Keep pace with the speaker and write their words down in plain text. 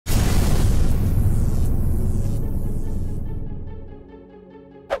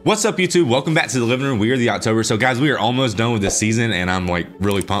What's up, YouTube? Welcome back to the living room. We are the October. So guys, we are almost done with this season and I'm like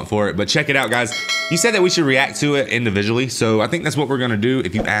really pumped for it. But check it out, guys. You said that we should react to it individually. So I think that's what we're gonna do.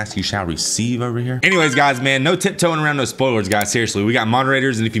 If you ask, you shall receive over here. Anyways, guys, man, no tiptoeing around no spoilers, guys. Seriously, we got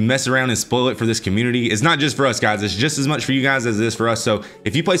moderators, and if you mess around and spoil it for this community, it's not just for us, guys. It's just as much for you guys as it is for us. So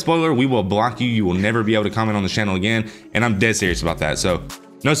if you play spoiler, we will block you. You will never be able to comment on the channel again. And I'm dead serious about that. So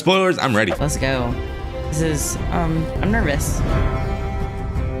no spoilers, I'm ready. Let's go. This is, I'm nervous.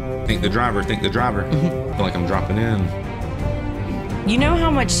 Think the driver, think the driver. I feel like I'm dropping in. You know how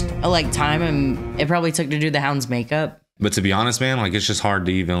much like time it probably took to do the Hound's makeup? But to be honest, man, like it's just hard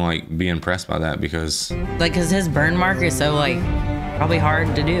to even like be impressed by that because his burn mark is so like probably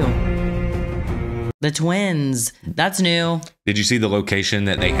hard to do. The twins, that's new. Did you see the location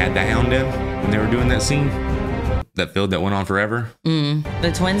that they had the Hound in when they were doing that scene? That field that went on forever?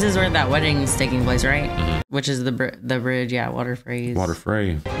 The twins is where that wedding's taking place, right? Which is the bridge, yeah, Water Frey. Water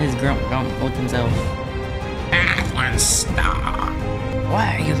Frey. His grump with himself. One star.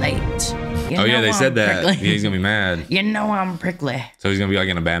 Why are you late? Oh yeah, they said that. Yeah, he's gonna be mad. You know I'm prickly. So he's gonna be like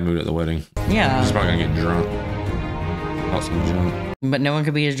in a bad mood at the wedding. Yeah. He's probably gonna get drunk. Awesome junk. But no one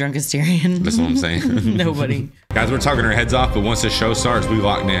could be as drunk as Tyrion. That's what I'm saying. Nobody. Guys, we're talking our heads off, but once the show starts, we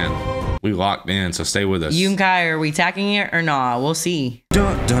locked in. We locked in, so stay with us. You and Kai, are we tacking it or not? We'll see.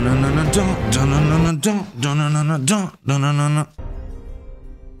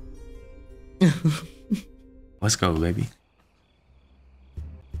 Let's go, baby.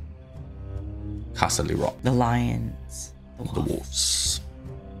 Castle Rock. The lions. The wolves.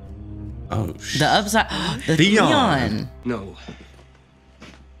 Oh, shit. The upside. The Theon. No.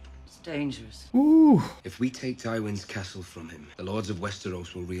 It's dangerous. Ooh. If we take Tywin's castle from him, the lords of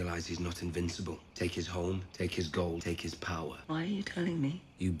Westeros will realize he's not invincible. Take his home, take his gold, take his power. Why are you telling me?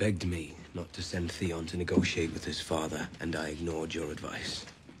 You begged me not to send Theon to negotiate with his father, and I ignored your advice.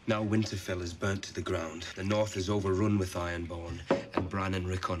 Now Winterfell is burnt to the ground. The north is overrun with Ironborn, and Bran and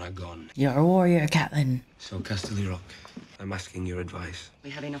Rickon are gone. You're a warrior, Catelyn. So, Casterly Rock, I'm asking your advice. We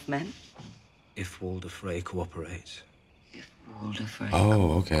have enough men? If Walder Frey cooperates. If Walder Frey.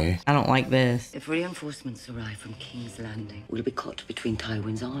 Oh, okay. I don't like this. If reinforcements arrive from King's Landing, we'll be caught between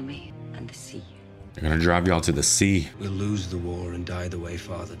Tywin's army and the sea. They're gonna drive y'all to the sea. We'll lose the war and die the way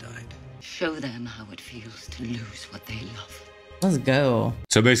father died. Show them how it feels to lose what they love. Let's go.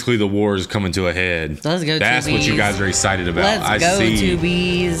 So basically the war is coming to a head. Let's go, That's what you guys are excited about. Let's go,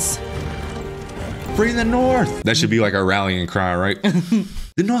 Tubies. Free the North. That should be like our rallying cry, right?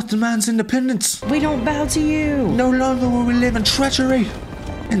 The North demands independence. We don't bow to you. No longer will we live in treachery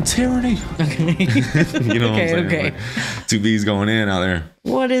and tyranny. Okay. You know what I'm saying? Okay. Like, two B's going in out there.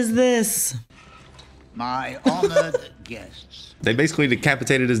 What is this? My honored guests. They basically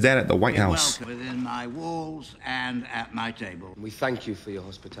decapitated his dad at the White House. Welcome within my walls and at my table. We thank you for your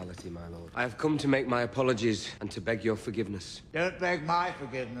hospitality, my lord. I have come to make my apologies and to beg your forgiveness. Don't beg my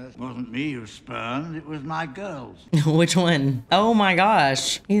forgiveness. It wasn't me you spurned, it was my girls. Which one? Oh my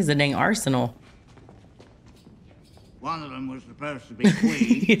gosh. He's a dang arsenal. One of them was supposed to be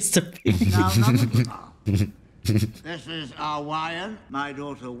queen. He's to be. Now, none of them are. This is our Wyan, my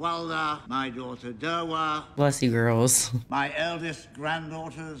daughter Walda, my daughter Derwa, Bless you, girls. my eldest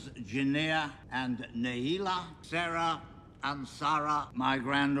granddaughters Janea and Naila, Sarah and Sarah, my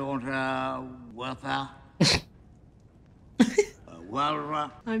granddaughter Wertha,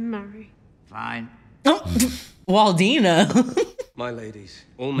 Walra. I'm married. Fine. Oh, Waldina. My ladies,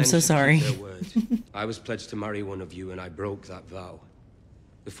 all men so should sorry. keep their word. I was pledged to marry one of you and I broke that vow.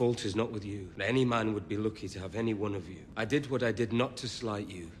 The fault is not with you. Any man would be lucky to have any one of you. I did what I did not to slight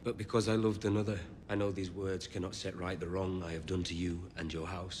you, but because I loved another. I know these words cannot set right the wrong I have done to you and your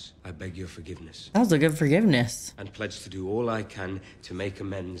house. I beg your forgiveness. That was a good forgiveness. And pledge to do all I can to make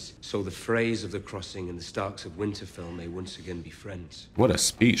amends, so the Freys of the Crossing and the Starks of Winterfell may once again be friends. What a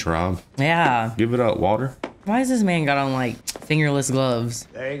speech, Rob. Yeah. Give it up, Walter. Why has this man got on like fingerless gloves?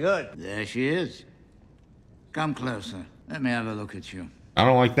 Very good. There she is. Come closer. Let me have a look at you. I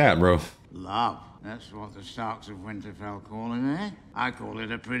don't like that, bro. Love. That's what the Starks of Winterfell call it, eh? I call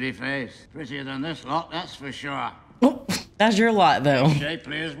it a pretty face. Prettier than this lot, that's for sure. Oh, that's your lot, though.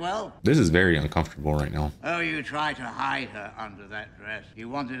 Shapely as well. This is very uncomfortable right now. Oh, you try to hide her under that dress. If you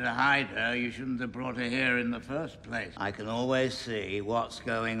wanted to hide her, you shouldn't have brought her here in the first place. I can always see what's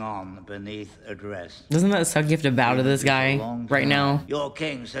going on beneath a dress. Doesn't that suck? You have to bow to this guy right now. Your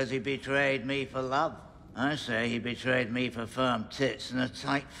king says he betrayed me for love. I say he betrayed me for firm tits and a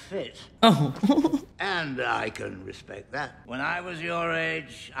tight fit. Oh. And I can respect that. When I was your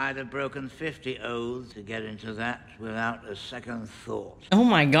age, I'd have broken 50 oaths to get into that without a second thought. Oh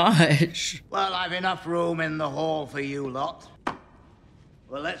my gosh. Well, I've enough room in the hall for you lot.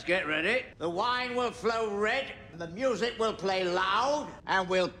 Well, let's get ready. The wine will flow red, the music will play loud, and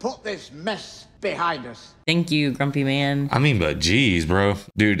we'll put this mess behind us. Thank you, grumpy man. I mean, but geez, bro.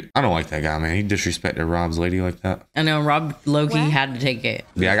 Dude, I don't like that guy, man. He disrespected Rob's lady like that. I know, Rob Loki had to take it.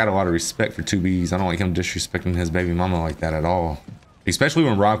 Yeah, I got a lot of respect for 2Bs. I don't like him disrespecting his baby mama like that at all. Especially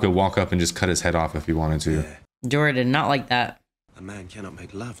when Rob could walk up and just cut his head off if he wanted to. Jorah did not like that. A man cannot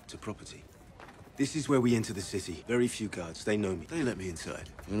make love to property. This is where we enter the city. Very few guards. They know me. They let me inside.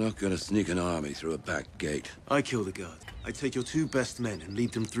 We're not gonna sneak an army through a back gate. I kill the guard. I take your 2 best men and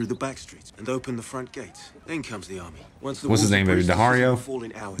lead them through the back streets and open the front gates. Then comes the army. Once the What's his name, baby? Dario?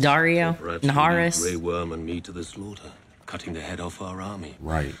 Dario? Naharis? Grey Worm and me to the slaughter, cutting the head off our army.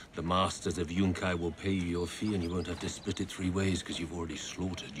 Right. The masters of Yunkai will pay you your fee, and you won't have to split it 3 ways because you've already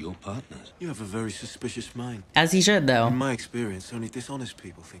slaughtered your partners. You have a very suspicious mind. As he should, though. In my experience, only dishonest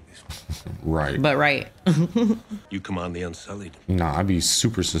people think this way. Right. But right. You command the Unsullied. Nah, I'd be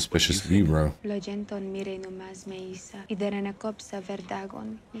super suspicious of you, bro. No.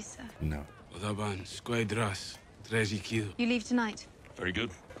 You leave tonight. Very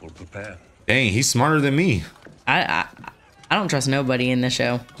good. We'll prepare. Dang, he's smarter than me. I don't trust nobody in this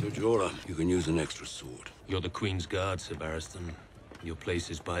show. So, Jorah, you can use an extra sword. You're the Queen's guard, Sir Barristan. Your place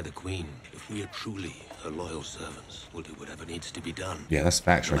is by the Queen. If we are truly her loyal servants, we'll do whatever needs to be done. Yeah, that's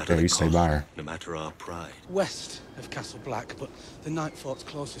facts No right matter there. the You stay cost, by her. No matter our pride. West of Castle Black, but the Night Fort's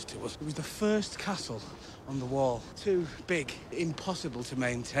closest to us. It was the first castle on the wall. Too big, impossible to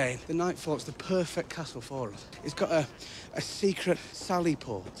maintain. The Night Fort's the perfect castle for us. It's got a secret sally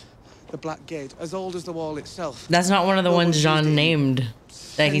port. The Black Gate, as old as the wall itself. That's not one of the ones John named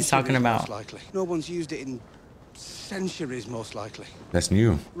that he's talking Most about. likely. No one's used it in centuries, most likely. That's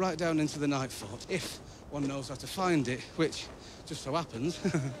new. Right down into the Night Fort, if one knows how to find it, which just so happens,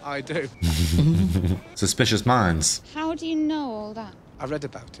 I do. Suspicious minds. How do you know all that? I read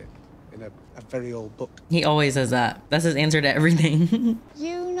about it in a very old book. He always says that. That's his answer to everything.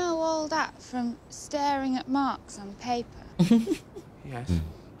 You know all that from staring at marks on paper. Yes.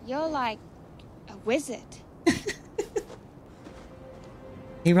 You're like a wizard.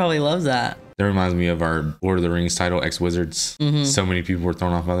 He probably loves that. That reminds me of our Lord of the Rings title, Ex-Wizards. So many people were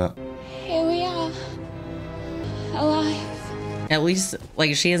thrown off by that. Here we are. Alive. At least,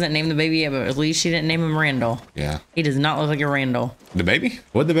 like, she hasn't named the baby yet, but at least she didn't name him Randall. Yeah. He does not look like a Randall. The baby?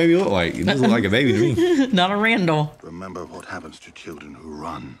 What'd the baby look like? It doesn't look like a baby to me. Not a Randall. Remember what happens to children who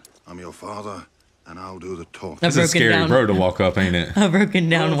run. I'm your father, and I'll do the talking. That's a scary road to walk up, ain't it? A broken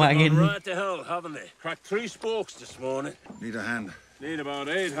down wagon. Right to hell, haven't they? Cracked 3 spokes this morning. Need a hand. Need about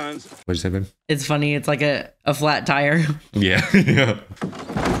 8 hands. What'd you say, babe? It's funny. It's like a flat tire. Yeah. Yeah.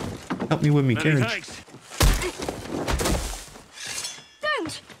 Help me with me, Many carriage. thanks.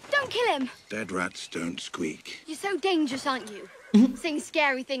 Don't kill him. Dead rats don't squeak. You're so dangerous, aren't you? Saying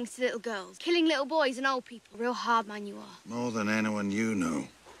scary things to little girls, killing little boys and old people. Real hard man you are. More than anyone you know.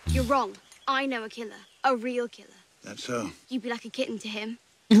 You're wrong. I know a killer. A real killer. That's so. You'd be like a kitten to him.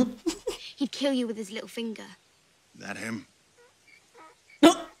 He'd kill you with his little finger. That him?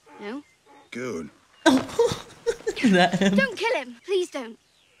 No? Good. That him? Don't kill him. Please don't.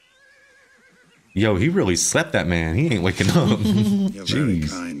 Yo, he really slept that man. He ain't waking up. You're very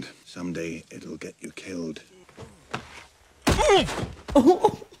Jeez. kind. Someday it'll get you killed.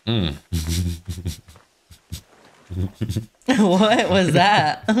 What was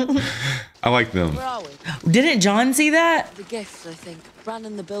that? I like them. Where are we? Didn't John see that? The gifts, I think.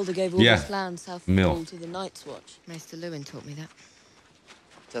 Brandon the Builder gave all Yeah. this land south of Mill. Wall to the Night's Watch. Maester Lewin taught me that.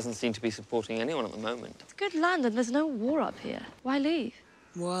 Doesn't seem to be supporting anyone at the moment. It's good land and there's no war up here. Why leave?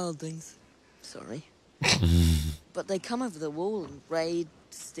 Wildlings. Sorry. But they come over the wall and raid,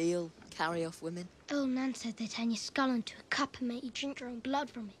 steal, carry off women. Old Nan said they turn your skull into a cup and make you drink your own blood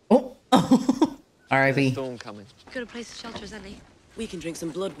from it. Oh. R.I.P. Storm coming. Got a place to shelter us, any? We can drink some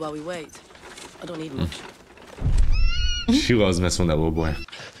blood while we wait. I don't need much. She loves messing with that little boy.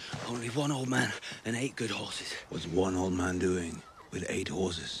 Only one old man and 8 good horses. What's one old man doing with 8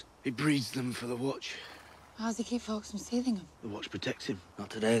 horses? He breeds them for the watch. How does he keep folks from stealing them? The watch protects him. Not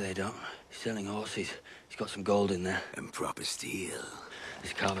today, they don't. He's selling horses. He's got some gold in there. And proper steel.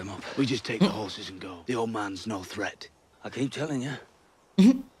 Let's carve him up. We just take the horses and go. The old man's no threat. I keep telling you.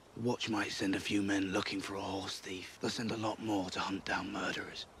 The watch might send a few men looking for a horse thief. They'll send a lot more to hunt down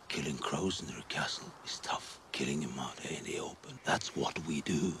murderers. Killing crows in their castle is tough. Killing them out here in the open, that's what we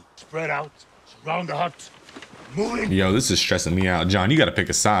do. Spread out. Surround the hut. Moving. Yo, this is stressing me out. John, you got to pick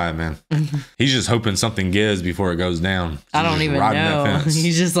a side, man. He's just hoping something gives before it goes down. I He's don't just even riding that know. fence.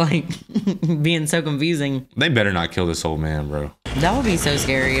 He's just like being so confusing. They better not kill this old man, bro. That would be so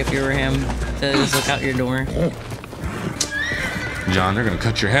scary if you were him to just look out your door. John, they're gonna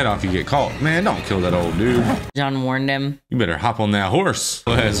cut your head off if you get caught. Man, don't kill that old dude. John warned him. You better hop on that horse.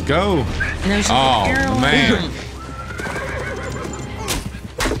 Let's go. No, oh, man.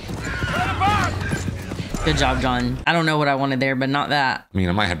 Good job, John. I don't know what I wanted there, but not that. I mean,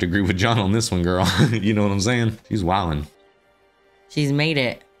 I might have to agree with John on this one, girl. You know what I'm saying? She's wildin'. She's made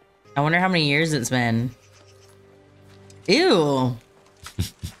it. I wonder how many years it's been. Ew.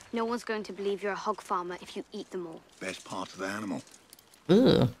 No one's going to believe you're a hog farmer if you eat them all. Best part of the animal.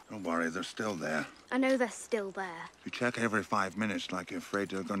 Ew. Don't worry, they're still there. I know they're still there. You check every 5 minutes like you're afraid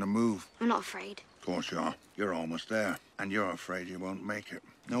they're gonna move. I'm not afraid. Of course you are. You're almost there. And you're afraid you won't make it.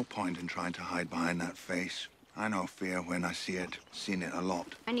 No point in trying to hide behind that face. I know fear when I see it. Seen it a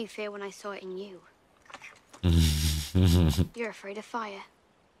lot. I knew fear when I saw it in you. You're afraid of fire.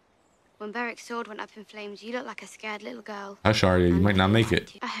 When Beric's sword went up in flames, you looked like a scared little girl. Hush, Arya, you might not make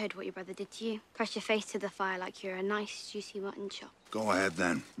it. I heard what your brother did to you. Press your face to the fire like you're a nice, juicy mutton chop. Go ahead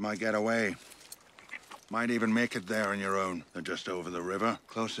then. Might get away. Might even make it there on your own. They're just over the river.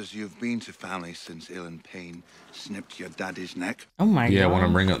 Closest you've been to family since ill and pain snipped your daddy's neck. Oh my God. Yeah, I want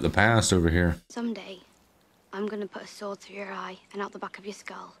to bring up the past over here. Someday, I'm gonna put a sword through your eye and out the back of your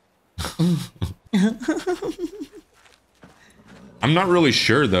skull. I'm not really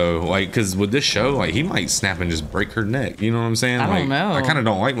sure though, like, because with this show, like, he might snap and just break her neck. You know what I'm saying? I don't know. I kind of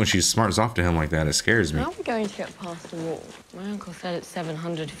don't like when she smarts off to him like that. It scares me. How are we going to get past the wall? My uncle said it's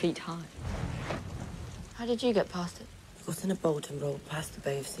 700 feet high. How did you get past it? Got in a boat and rowed past the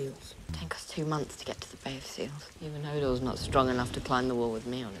Bay of Seals. It took us 2 months to get to the Bay of Seals. Even Hodor's not strong enough to climb the wall with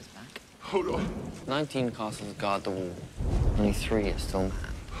me on his back. Hold on. 19 castles guard the wall. Only 3 are still manned.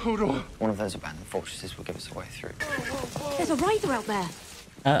 Hold on. One of those abandoned fortresses will give us a way through. There's a raider out there.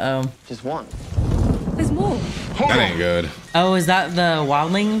 Uh-oh. Just one. There's more. That ain't good. Oh, is that the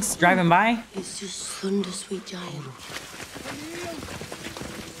wildlings driving by? It's just thunder, sweet giant.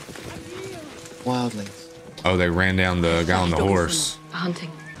 Wildlings. Oh, they ran down the guy on the horse. Hunting.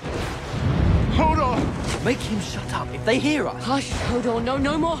 Hold on! Make him shut up if they hear us. Hush, Hodor. No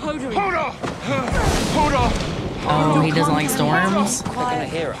more Hodor. Hold on! Hold on! Oh, he doesn't like storms? They're gonna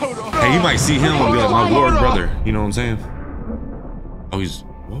hear us. Hey, you might see him and be like, my lord brother. You know what I'm saying? Oh, he's,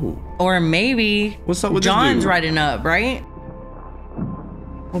 whoa. Or maybe What's up with John's this dude? riding up, right?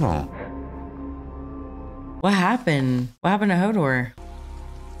 Hold on. What happened? What happened to Hodor?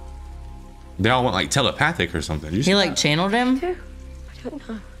 They all went like telepathic or something. He like channeled him? I don't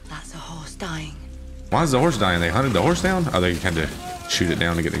know. That's a horse dying. Why is the horse dying? They hunted the horse down? Oh, they had to shoot it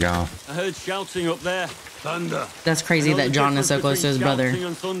down to get the guy off. I heard shouting up there. Thunder. That's crazy that John is so close to his brother.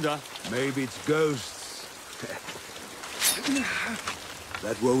 And thunder. Maybe it's ghosts.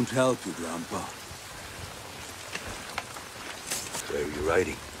 That won't help you, Grandpa. Where are you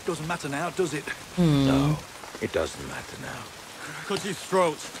riding? Doesn't matter now, does it? No, it doesn't matter now. Cut his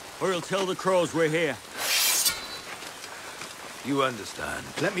throat, or he'll tell the crows we're here. You understand.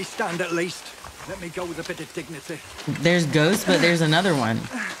 Let me stand at least. Let me go with a bit of dignity. There's ghosts, but there's another one.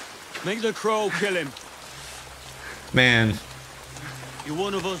 Make the crow kill him. Man. You're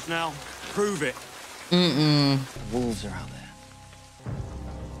one of us now. Prove it. Mm-mm. Wolves are out there.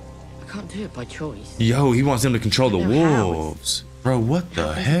 I can't do it by choice. Yo, he wants them to control the No, how? wolves. Bro, what the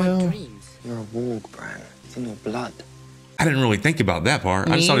That's my hell? dreams. You're a warg, Bran. It's in your blood. I didn't really think about that part.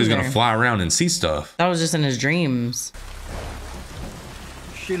 I Me just thought he was gonna either. fly around and see stuff. That was just in his dreams.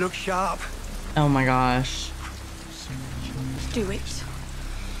 She looks sharp. Oh my gosh. Do it.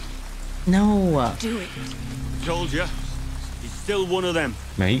 No. Do it. Told you. He's still one of them.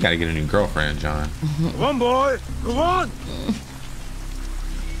 Man, you gotta get a new girlfriend, John. Come on, boy. Come on.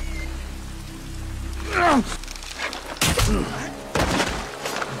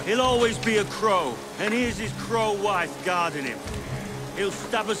 He'll always be a crow, and here's his crow wife guarding him. He'll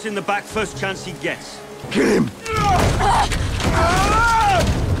stab us in the back first chance he gets. Get him!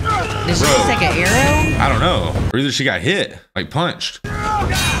 Did she just take an arrow? I don't know. Or either she got hit, like punched.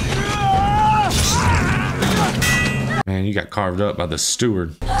 Man, you got carved up by the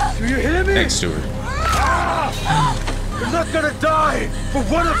steward. Do you hear me? Ex-steward. You're not gonna die for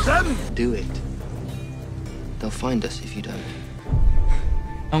one of them! Do it. They'll find us if you don't.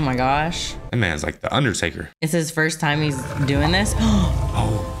 Oh my gosh. That man's like the Undertaker. It's his first time he's doing this.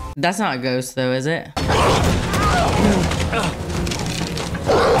 Oh. That's not a ghost though, is it?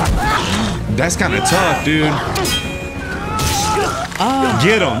 That's kind of tough, dude. Oh.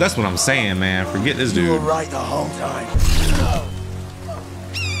 Get him. That's what I'm saying, man. Forget this You were dude. right the whole time.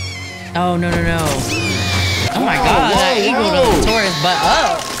 Oh, no, no, no. Oh my god, that eagle just tore his butt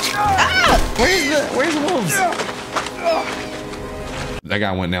up. Ah! Where's the wolves? That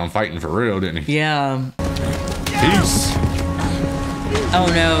guy went down fighting for real, didn't he? Yeah. Peace.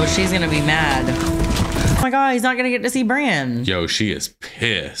 Oh no, she's gonna be mad. Oh my god, he's not gonna get to see Bran. Yo, she is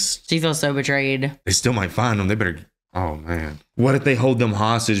pissed. She feels so betrayed. They still might find him. They better. Oh man. What if they hold them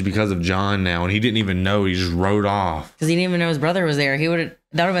hostage because of John now and he didn't even know? He just rode off. Because he didn't even know his brother was there. That would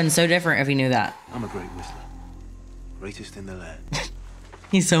have been so different if he knew that. I'm a great whistler. Greatest in the land.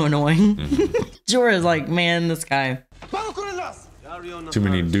 He's so annoying. Jorah's like, man, this guy. Too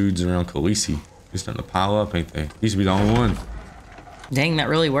many dudes around Khaleesi. They're starting to pile up, ain't they? He used to be the only one. Dang, that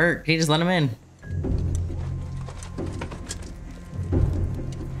really worked. He just let him in.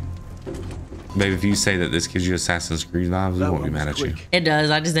 Babe, if you say that this gives you Assassin's Creed vibes, we won't be mad at you. It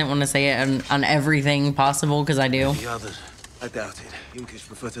does. I just didn't want to say it on everything possible because I do. The others, I doubt it. Younkish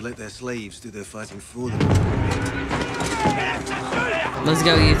prefer to let their slaves do their fighting for them. Let's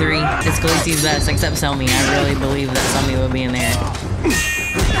go, you three. It's Khaleesi's best, except Selmy. I really believe that Selmy will be in there.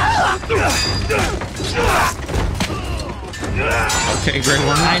 Okay, Grey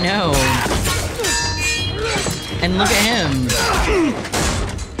Worm. I know. And look at him.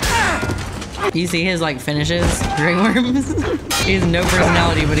 You see his like finishes, Grey Worms? He has no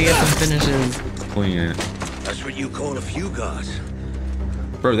personality, but he has some finishes. Clean it. That's what you call a few guards.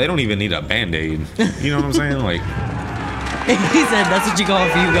 Bro, they don't even need a band-aid. You know what I'm saying? Like, he said that's what you call a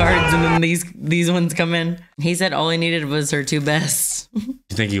few guards, and then these ones come in. He said all he needed was her two best.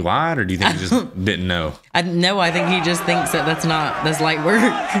 you think he lied, or do you think he just didn't know? No, I think he just thinks that that's light work.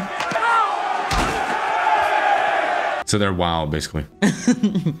 So they're wild, basically.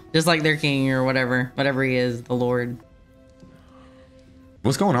 Just like their king or whatever he is, the Lord.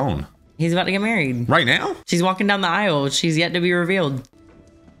 What's going on? He's about to get married. Right now? She's walking down the aisle. She's yet to be revealed.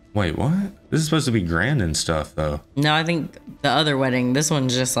 Wait, what? This is supposed to be grand and stuff, though. No, I think the other wedding, this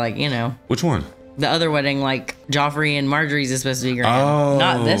one's just like, you know. Which one? The other wedding, like Joffrey and Marjorie's is supposed to be grand. Oh.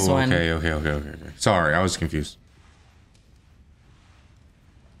 Not this one. Okay. Sorry, I was confused.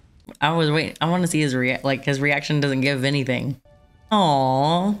 I was waiting. I want to see his reaction doesn't give anything.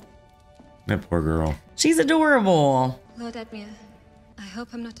 Aww. That poor girl. She's adorable. Lord Edmure, I hope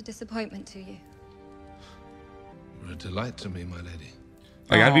I'm not a disappointment to you. You're a delight to me, my lady.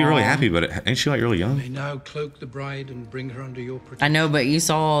 Like, I'd be really happy, but ain't she like really young? You may now cloak the bride and bring her under your protection. I know, but you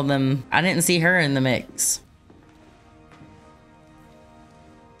saw them. I didn't see her in the mix.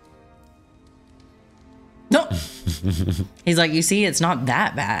 No. He's like, you see, it's not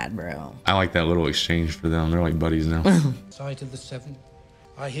that bad, bro. I like that little exchange for them. They're like buddies now. Sight of the seven,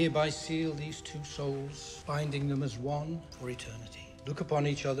 I hereby seal these two souls, binding them as one for eternity. Look upon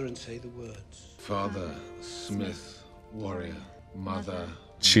each other and say the words. Father, Smith, warrior, mother.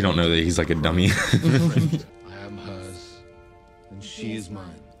 She don't know that he's like a dummy. Friend, I am hers, and she is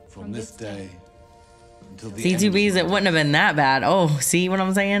mine from this day until the C2Bs, it wouldn't have been that bad. Oh, see what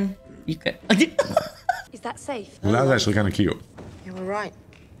I'm saying? You could. Is that safe? Well, that was actually kind of cute. You were right.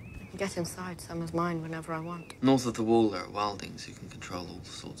 I can get inside Summer's mind whenever I want. North of the wall, there are wildlings who can control all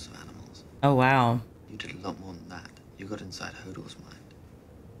sorts of animals. Oh, wow. You did a lot more than that. You got inside Hodor's mind.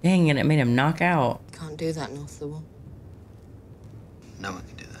 Dang, and it made him knock out. Can't do that north of the wall. No one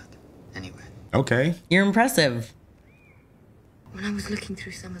can do that. Anyway. Okay. You're impressive. When I was looking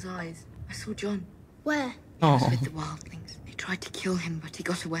through Summer's eyes, I saw John. Where? He was with the wildlings. They tried to kill him, but he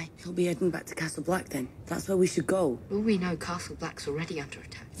got away. He'll be heading back to Castle Black then. That's where we should go. Well, we know Castle Black's already under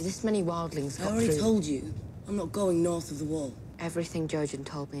attack. If this many wildlings I got already through... told you. I'm not going north of the wall. Everything Jojen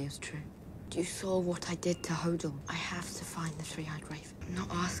told me is true. You saw what I did to Hodor. I have to find the three-eyed raven. I'm not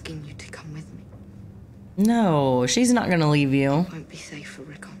asking you to come with me. No, she's not gonna leave you. It won't be safe for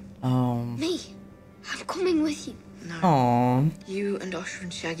Rickon. Oh. Me? I'm coming with you. No. Aw. You and Osher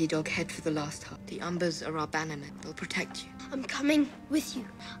and Shaggy Dog head for the last hut. The Umbers are our bannermen. They'll protect you. I'm coming with you.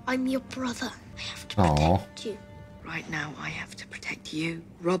 I'm your brother. I have to Aw. protect you. Right now, I have to protect you.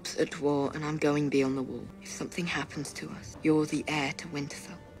 Rob's at war, and I'm going beyond the wall. If something happens to us, you're the heir to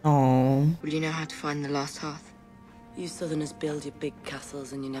Winterfell. Oh. Will you know how to find the last hearth? You Southerners build your big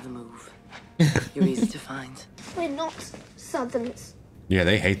castles and you never move. You're easy to find. We're not Southerners. Yeah,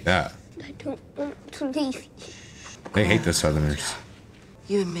 they hate that. I don't want to leave. They hate the Southerners.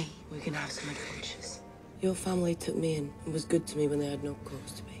 You and me, we can have some adventures. Your family took me in and was good to me when they had no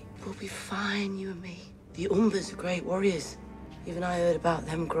cause to be. We'll be fine, you and me. The Umbers are great warriors. Even I heard about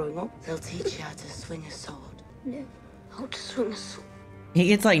them growing up. They'll teach you how to swing a sword. No, how to swing a sword. He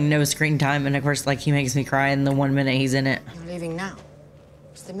gets like no screen time, and of course, like he makes me cry in the 1 minute he's in it. You're leaving now.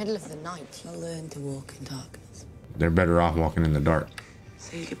 It's the middle of the night. I'll learn to walk in darkness. They're better off walking in the dark.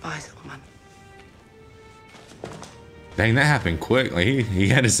 Say goodbye, little man. Dang, that happened quick. Like he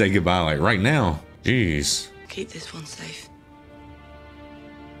had to say goodbye like right now. Jeez. Keep this one safe.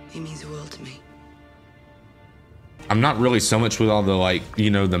 He means the world to me. I'm not really so much with all the like, you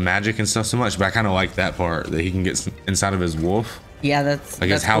know, the magic and stuff so much, but I kind of like that part that he can get inside of his wolf. Yeah, that's like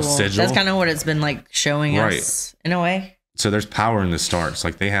that's his house cool. sigil. That's kind of what it's been like showing us in a way. So there's power in the Starks.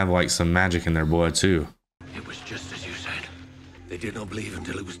 Like they have like some magic in their blood too. It was just as you said. They did not believe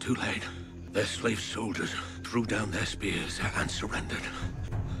until it was too late. Their slave soldiers threw down their spears and surrendered.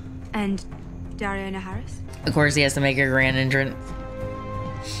 And Dario Naharis? Of course, he has to make a grand entrance.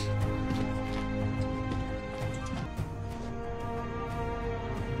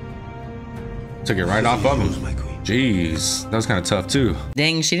 Took it right off of him. Jeez, that was kind of tough too.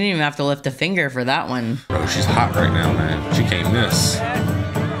 Dang, she didn't even have to lift a finger for that one. Bro, she's hot right now, man. She can't miss.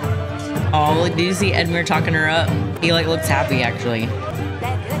 Oh, look, did you see Edmure talking her up? He like looks happy actually.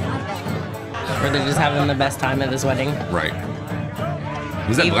 Or they're just having the best time at this wedding. Right.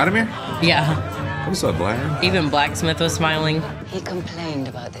 Was that Vladimir? Yeah. What's up, Vladimir? Even Blacksmith was smiling. He complained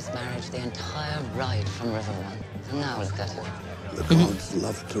about this marriage the entire ride from Riverrun. And now look at him. The gods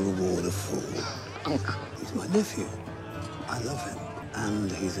love to reward a fool. Uncle. He's my nephew. I love him. And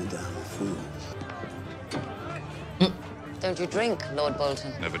he's a damn fool. Don't you drink, Lord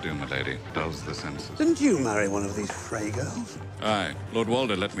Bolton? Never do, my lady. Dulls the senses. Didn't you marry one of these Frey girls? Aye. Lord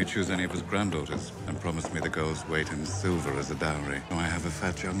Walder let me choose any of his granddaughters and promised me the girl's weight in silver as a dowry. So I have a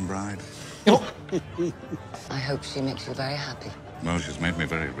fat young bride. I hope she makes you very happy. Well, she's made me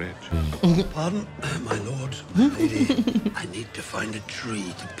very rich. Pardon, my lord, lady. I need to find a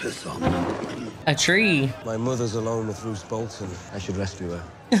tree to piss on. A tree? My mother's alone with Roose Bolton. I should rescue her.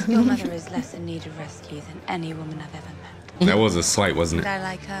 Your mother is less in need of rescue than any woman I've ever met. That was a slight, wasn't it? And I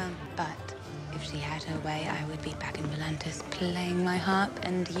like her, but if she had her way, I would be back in Volantis playing my harp,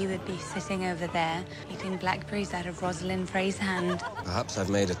 and you would be sitting over there eating blackberries out of Rosalind Frey's hand. Perhaps I've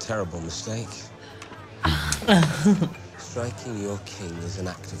made a terrible mistake. Striking your king is an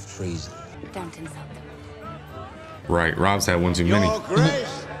act of treason. Don't insult them. Right, Rob's had one too many. Your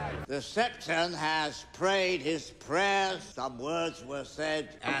Grace, the Septon has prayed his prayers, some words were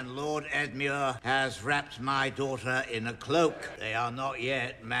said, and Lord Edmure has wrapped my daughter in a cloak. They are not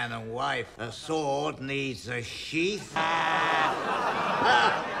yet man and wife. A sword needs a sheath.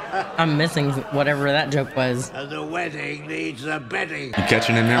 I'm missing whatever that joke was. And the wedding needs a bedding. You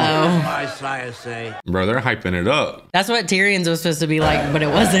catching it now? Oh. My sire say. Bro, they're hyping it up. That's what Tyrion's was supposed to be like, but it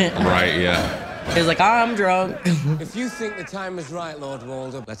wasn't. Right, yeah. He was like, I'm drunk. If you think the time is right, Lord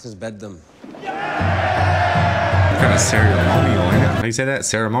Walder, let us bed them. Kind of ceremonial, ain't it? How do you say that?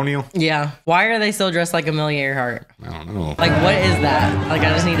 Ceremonial? Yeah. Why are they still dressed like Amelia Earhart? I don't know. Like, what is that? Like,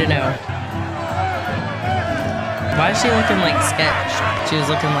 I just need to know. Why is she looking like sketch? She was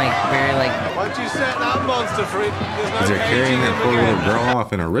looking like very like. Why'd you set that monster free? Because they're carrying that poor little girl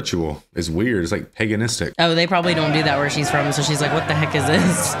off in a ritual. It's weird. It's like paganistic. Oh, they probably don't do that where she's from, so she's like, what the heck is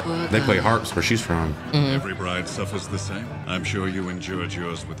this? They play harps where she's from. Every bride suffers the same. I'm sure you endured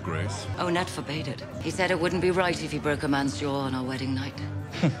yours with grace. Oh, Ned forbade it. He said it wouldn't be right if he broke a man's jaw on our wedding night.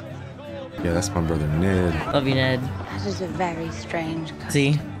 Yeah, that's my brother Ned. Love you, Ned. That is a very strange custom.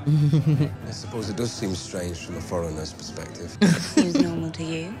 See? I suppose it does seem strange from a foreigner's perspective. Seems normal to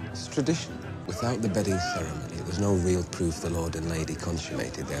you. It's tradition. Without the bedding ceremony, there's no real proof the Lord and Lady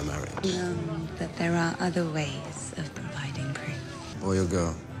consummated their marriage. No, but there are other ways of providing proof. Boy or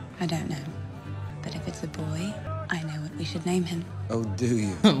girl? I don't know. But if it's a boy, I know what we should name him. Oh, do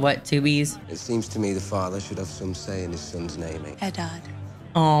you? What, two B's? It seems to me the father should have some say in his son's naming. Eddard.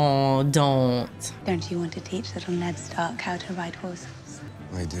 Oh, don't. Don't you want to teach little Ned Stark how to ride horses?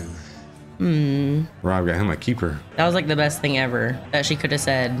 I do. Rob got him a keeper. That was like the best thing ever that she could have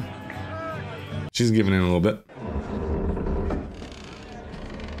said. She's giving in a little bit.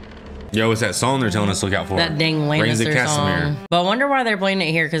 Yo, it's that song they're telling us to look out for. That dang Reigns of Lannister Castamere. song. But I wonder why they're playing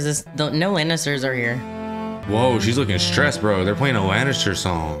it here because no Lannisters are here. Whoa, she's looking stressed, bro. They're playing a Lannister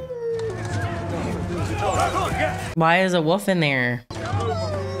song. Why is a wolf in there?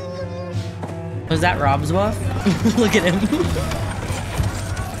 Was that Rob's wolf? Look at him.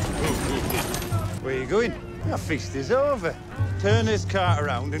 Where you going? Our feast is over. Turn this cart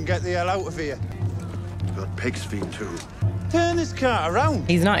around and get the hell out of here. Got pig's feet too. Turn this cart around.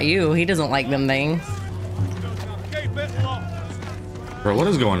 He's not you. He doesn't like them things. Bro, what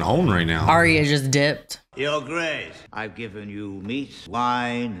is going on right now? Arya just dipped. Your Grace, I've given you meat,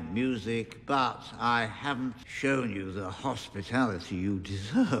 wine, and music, but I haven't shown you the hospitality you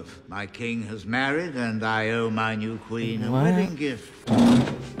deserve. My king has married, and I owe my new queen a wedding gift.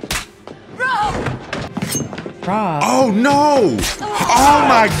 Rob! Oh no! Oh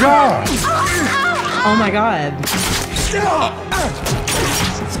my god! Oh my god.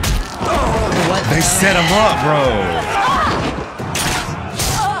 What? They set him up, bro.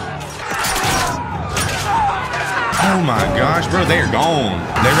 Oh my gosh, bro, they are gone.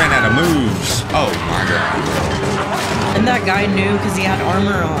 They ran out of moves. Oh my god. And that guy knew because he had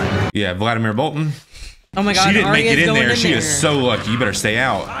armor on. Yeah, Vladimir Bolton. Oh my god, she didn't make it in there. She there. is so lucky. You better stay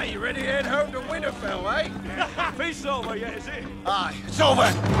out. Are you ready to head home to Winterfell, eh? Feast's over yet, is it? Aye, it's over.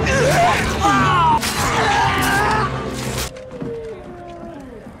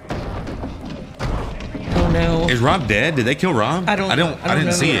 Oh no. Is Rob dead? Did they kill Rob? I didn't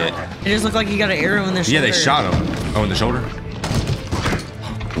know. see it. It just looked like he got an arrow in the shoulder. Yeah, they shot him. Oh, in the shoulder?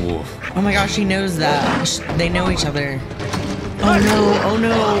 Oof. Oh my gosh, he knows that. They know each other. Oh no, oh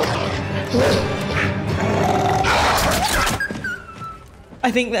no.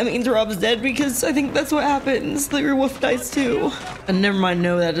 I think that means Rob's dead because I think that's what happens. The wolf dies too. And never mind,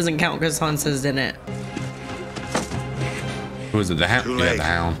 no, that doesn't count because Sansa's in it. Who is it? The Hound? Yeah, the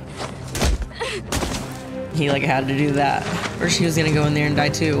Hound. He like had to do that, or she was gonna go in there and die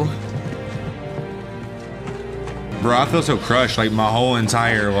too. Bro, I feel so crushed. Like my whole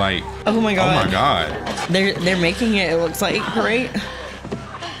entire like. Oh my god. Oh my god. They're making it. It looks like, right?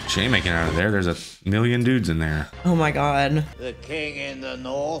 She ain't making it out of there. There's a million dudes in there. Oh my god. The king in the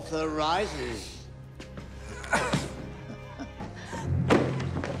north arises.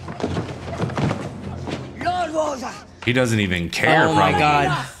 Lord Walter! He doesn't even care. Oh my probably.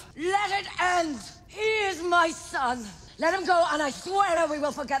 god. Let it end! He is my son! Let him go, and I swear we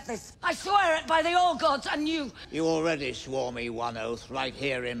will forget this. I swear it by the old gods and you. You already swore me one oath right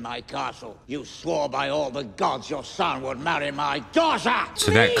here in my castle. You swore by all the gods your son would marry my daughter.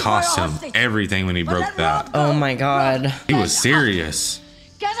 So that cost him everything when he broke that. Oh my god. He was serious.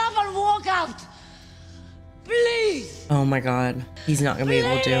 Get up and walk out! Please! Oh my god. He's not gonna be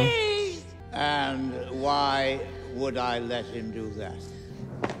able to. And why would I let him do that?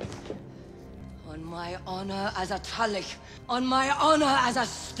 On my honor as a Tully, on my honor as a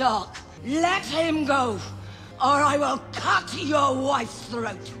Stark, let him go, or I will cut your wife's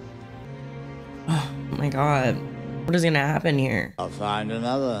throat. Oh my god. What is gonna happen here? I'll find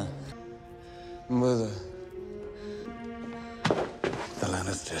another. Mother. The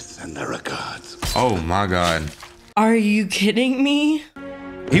Lannisters send their regards. Oh my god. Are you kidding me?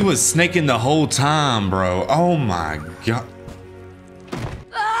 He was snaking the whole time, bro. Oh my god.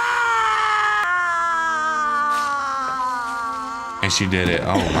 And she did it.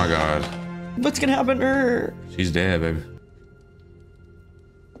 Oh my god. What's gonna happen to her? She's dead, baby.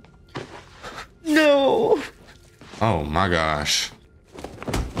 No. Oh my gosh.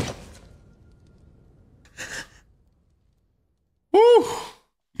 Woo.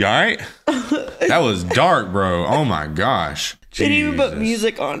 You alright? That was dark, bro. Oh my gosh. They didn't even put Jesus.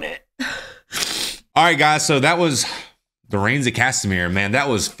 music on it. All right, guys. So that was the Reigns of Castamere, man. That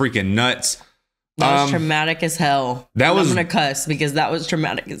was freaking nuts. That was traumatic as hell. That was. I'm gonna cuss because that was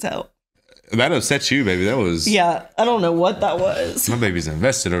traumatic as hell. That upset you, baby. That was. Yeah, I don't know what that was. My baby's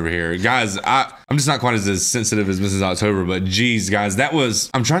invested over here. Guys, I'm just not quite as sensitive as Mrs. October, but geez, guys, that was.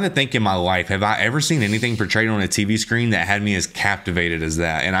 I'm trying to think in my life, have I ever seen anything portrayed on a TV screen that had me as captivated as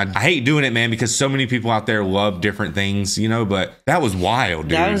that? And I hate doing it, man, because so many people out there love different things, you know, but that was wild,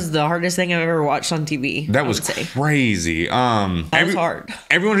 dude. That was the hardest thing I've ever watched on TV. That was crazy. That was hard.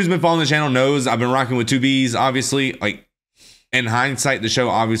 Everyone who's been following the channel knows I've been rocking with 2Bs, obviously. Like, in hindsight, the show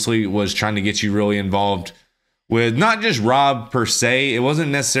obviously was trying to get you really involved with not just Rob per se. It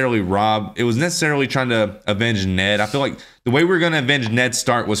wasn't necessarily Rob. It was necessarily trying to avenge Ned. I feel like the way we were going to avenge Ned's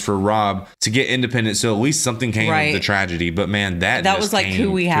start was for Rob to get independent, so at least something came of the tragedy. But man, that was like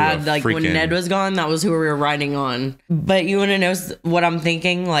who we had. Like when Ned was gone, that was who we were riding on. But you want to know what I'm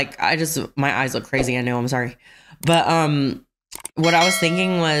thinking? Like my eyes look crazy. I know. I'm sorry. But what I was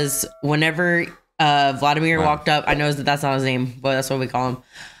thinking was whenever Vladimir walked up, I know that's not his name, but that's what we call him.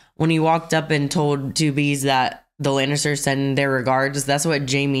 When he walked up and told 2Bs that the Lannisters send their regards, that's what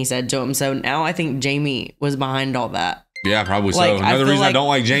Jaime said to him. So now I think Jaime was behind all that. Yeah, probably Like, so. I Another feel reason I like- don't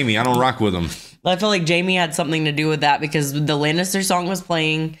like Jaime. I don't rock with him. I feel like Jaime had something to do with that because the Lannister song was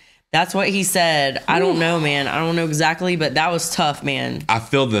playing. That's what he said. I don't know, man. I don't know exactly, but that was tough, man. I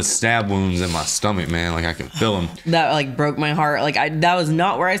feel the stab wounds in my stomach, man. Like I can feel them. That like broke my heart. Like that was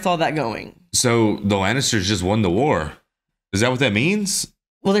not where I saw that going. So the Lannisters just won the war. Is that what that means?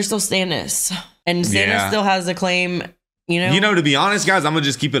 Well, there's still Stannis, and Stannis Yeah. still has a claim. You know, to be honest, guys, I'm gonna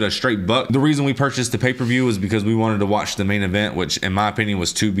just keep it a straight buck. The reason we purchased the pay-per-view was because we wanted to watch the main event, which in my opinion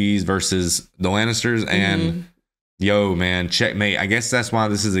was 2Bs versus the Lannisters. And yo, man, checkmate. I guess that's why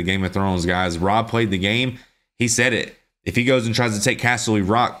this is a Game of Thrones, guys. Rob played the game. He said it. If he goes and tries to take Castle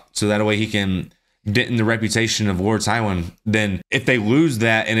Rock so that way he can dent in the reputation of Lord Tywin, then if they lose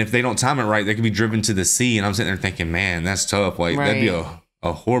that and if they don't time it right, they could be driven to the sea. And I'm sitting there thinking, man, that's tough. Like that'd be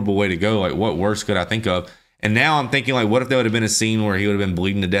a horrible way to go. Like what worse could I think of? And now I'm thinking, like, what if there would have been a scene where he would have been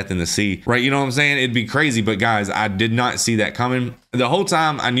bleeding to death in the sea? Right? You know what I'm saying? It'd be crazy. But guys, I did not see that coming. The whole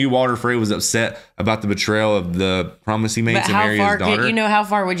time I knew Walder Frey was upset about the betrayal of the promise he made to marry his daughter. You know, how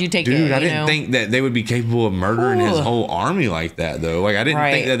far would you take it? Dude, I didn't think that they would be capable of murdering his whole army like that, though. Like, I didn't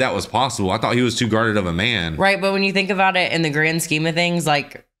think that that was possible. I thought he was too guarded of a man. Right. But when you think about it in the grand scheme of things,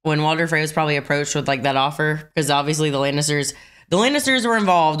 like when Walder Frey was probably approached with like that offer, because obviously the Lannisters were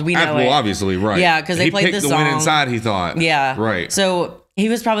involved. We know well, obviously, right. Yeah, because they played the song. Win inside, he thought. Yeah. Right. So he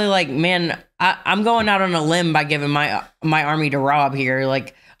was probably like, man, I'm going out on a limb by giving my army to Robb here.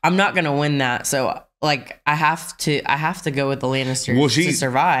 Like, I'm not going to win that. So, like, I have to go with the Lannisters to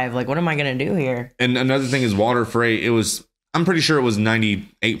survive. Like, what am I going to do here? And another thing is Walder Frey, I'm pretty sure it was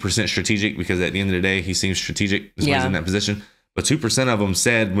 98% strategic, because at the end of the day, he seems strategic as he's in that position. But 2% of them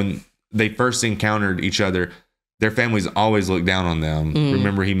said when they first encountered each other, their families always look down on them.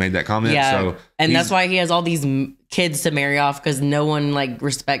 Remember, he made that comment. Yeah, so and that's why he has all these kids to marry off, because no one like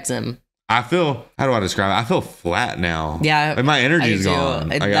respects him. I feel, how do I describe it? I feel flat now. Yeah, like my energy is gone.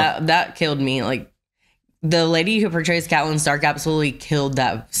 That killed me. Like, the lady who portrays Catelyn Stark absolutely killed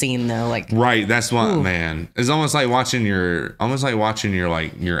that scene, though. Like, right, that's what, man. It's almost like watching your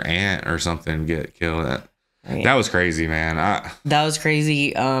like your aunt or something get killed. That was crazy, man. That was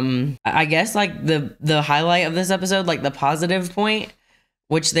crazy. I guess like the highlight of this episode, like the positive point,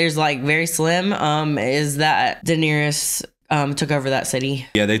 which there's like very slim, is that Daenerys took over that city.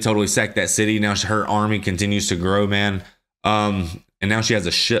 Yeah, they totally sacked that city. Now her army continues to grow, man. And now she has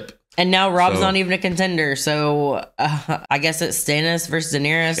a ship. And now Robb's not even a contender, so I guess it's Stannis versus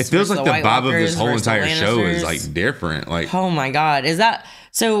Daenerys. It feels like the vibe of this whole entire show is like different. Like, oh my god, is that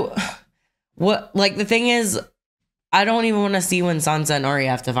so? What, like, the thing is, I don't even want to see when Sansa and Arya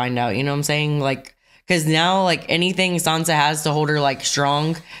have to find out, you know what I'm saying? Like, because now, like, anything Sansa has to hold her, like,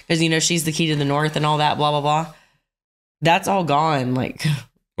 strong, because, you know, she's the key to the north and all that, blah, blah, blah. That's all gone, like.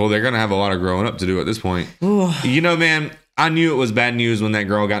 Well, they're going to have a lot of growing up to do at this point. Ooh. You know, man, I knew it was bad news when that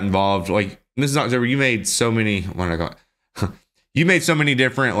girl got involved. Like, Mrs. October, you made so many, what did I call it? You made so many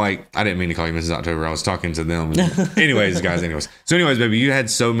different, like, I didn't mean to call you Mrs. October. I was talking to them. Anyways, guys, So anyways, baby, you had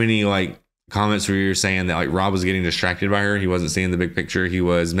so many, like, comments where you're saying that like Robb was getting distracted by her. He wasn't seeing the big picture. He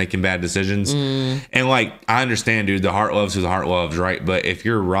was making bad decisions. And like, I understand, dude, the heart loves who the heart loves, right? But if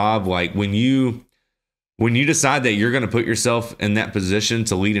you're Robb, like when you decide that you're going to put yourself in that position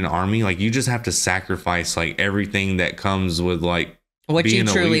to lead an army, like you just have to sacrifice like everything that comes with like what you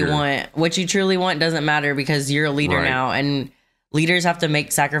truly want. What you truly want doesn't matter, because you're a leader now, and leaders have to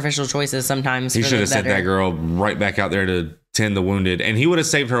make sacrificial choices sometimes. He should have sent that girl right back out there to tend the wounded, and he would have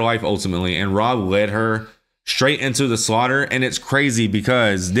saved her life ultimately. And Robb led her straight into the slaughter. And it's crazy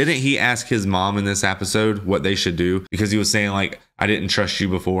because didn't he ask his mom in this episode what they should do? Because he was saying like, I didn't trust you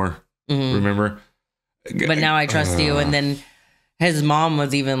before. Remember? But now I trust you. And then his mom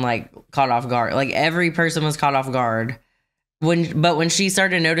was even like caught off guard. Like every person was caught off guard. When she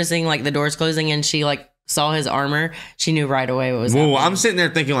started noticing like the doors closing and she like saw his armor, she knew right away what was happening. I'm sitting there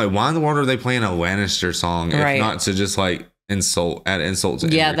thinking like, why in the world are they playing a Lannister song if not to just like add insult to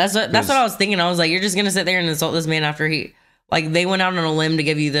Henry? That's what I was thinking. I was like, you're just gonna sit there and insult this man after he, like, they went out on a limb to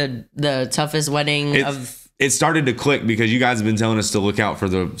give you the toughest wedding it started to click because you guys have been telling us to look out for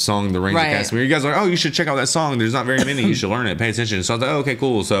the song The Rings of Castamere. You guys are like, oh, you should check out that song. There's not very many. You should learn it. Pay attention. So I was like, oh, okay,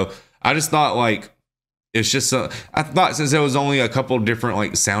 cool. So I just thought like, it's just I thought since there was only a couple different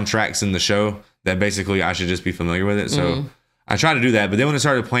like soundtracks in the show that basically I should just be familiar with it. So I tried to do that. But then when it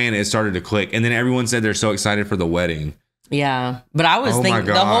started playing, it started to click. And then everyone said they're so excited for the wedding. Yeah. But I was thinking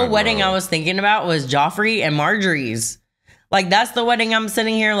the whole wedding I was thinking about was Joffrey and Marjorie's. Like, that's the wedding I'm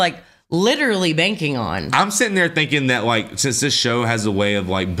sitting here like literally banking on. I'm sitting there thinking that like, since this show has a way of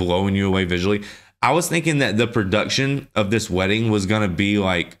like blowing you away visually, I was thinking that the production of this wedding was going to be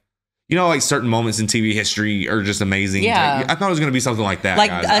like, you know, like certain moments in TV history are just amazing. Yeah. Like, I thought it was going to be something like that. Like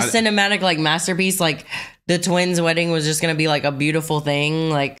guys. Cinematic like masterpiece. Like the twins' wedding was just going to be like a beautiful thing.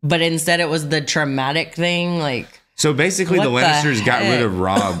 Like, but instead it was the traumatic thing. Like, so basically the Lannisters got rid of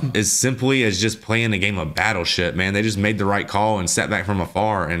Robb as simply as just playing a game of Battleship, man. They just made the right call and sat back from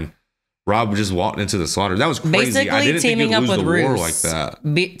afar, and Robb just walked into the slaughter. That was crazy. Basically, I didn't teaming think you'd lose up with the war like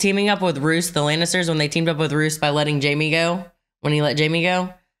that. Teaming up with Roose, the Lannisters, when they teamed up with Roose by letting Jaime go, when he let Jaime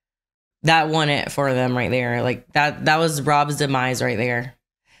go, that won it for them right there. Like that was Robb's demise right there.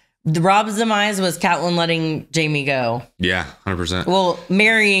 Robb's demise was Catelyn letting Jaime go. Yeah, 100%. Well,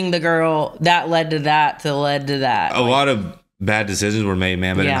 marrying the girl, that led to that, led to that. A lot of bad decisions were made,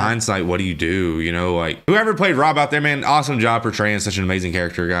 man. But in hindsight, what do? You know, like whoever played Robb out there, man, awesome job portraying such an amazing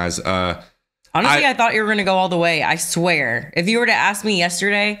character, guys. Honestly, I thought you were going to go all the way. I swear. If you were to ask me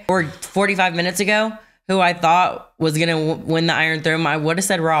yesterday or 45 minutes ago who I thought was gonna win the Iron Throne, I would have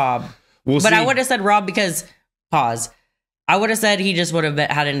said Robb. I would have said Robb because I would have said he just would have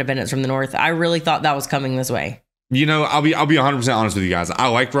had independence from the North. I really thought that was coming this way. You know, I'll be 100% honest with you guys. I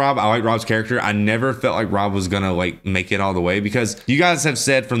like Robb. I like Robb's character. I never felt like Robb was gonna like make it all the way because you guys have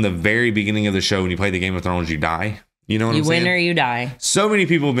said from the very beginning of the show when you play the Game of Thrones, you die. You know what I'm saying? You win or you die. So many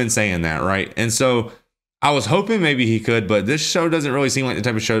people have been saying that, right? And so I was hoping maybe he could, but this show doesn't really seem like the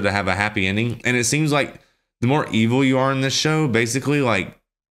type of show to have a happy ending. And it seems like the more evil you are in this show, basically, like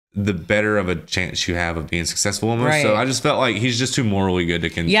the better of a chance you have of being successful almost. Right. So I just felt like he's just too morally good to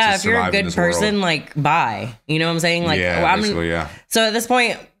if you're a good person, like bye. You know what I'm saying? Like yeah. So at this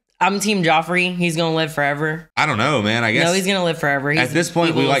point, I'm Team Joffrey. He's gonna live forever. I don't know, man. I guess no, he's gonna live forever. At this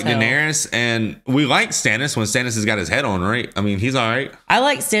point, we like Daenerys and we like Stannis when Stannis has got his head on, right? I mean, he's all right. I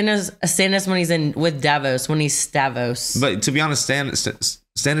like Stannis when he's in with Davos, when he's Stavos. But to be honest,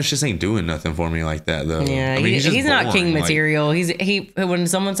 Stannis just ain't doing nothing for me like that, though. Yeah, I mean, he's not king material. He when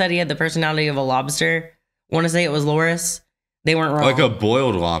someone said he had the personality of a lobster, I want to say it was Loras. They weren't wrong. Like a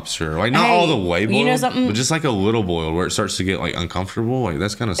boiled lobster, like not all the way boiled, you know something? But just like a little boiled where it starts to get like uncomfortable. Like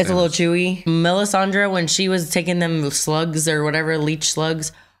that's kind of. It's a little chewy. Melisandre, when she was taking them slugs or whatever leech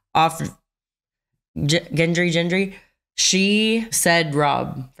slugs off Gendry, she said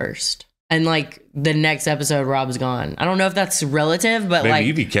Robb first. And like the next episode, Robb's gone. I don't know if that's relative, but maybe like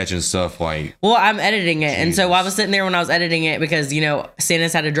you be catching stuff like. Well, I'm editing it, and so I was sitting there when I was editing it because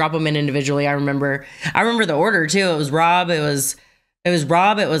Stannis had to drop them in individually. I remember the order too. It was Robb. It was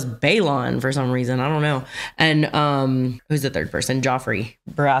Robb. It was Balon for some reason. I don't know. And who's the third person? Joffrey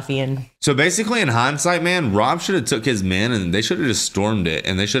Baratheon. So basically, in hindsight, man, Robb should have took his men and they should have just stormed it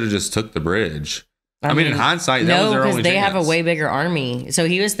and they should have just took the bridge. I mean, in hindsight, that was their only chance. No, because they have a way bigger army. So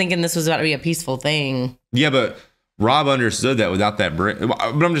he was thinking this was about to be a peaceful thing. Yeah, but Robb understood that without that bridge. But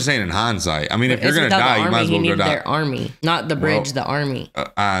I'm just saying in hindsight. I mean, if you're going to die, you might as well go die. Their army, not the bridge, the army.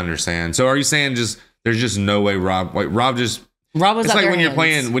 I understand. So are you saying there's just no way Robb was it's like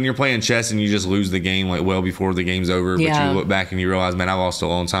when you're playing chess and you just lose the game like well before the game's over, but you look back and you realize, man, I lost a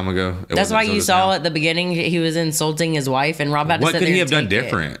long time ago. That's why you saw at the beginning he was insulting his wife, and Robb had to sit there. What could he have done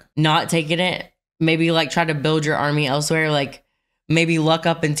different? Not taking it. Maybe like try to build your army elsewhere, like maybe luck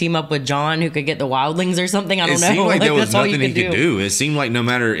up and team up with Jon, who could get the wildlings or something. I don't know. It seemed like there was nothing he could do. It seemed like no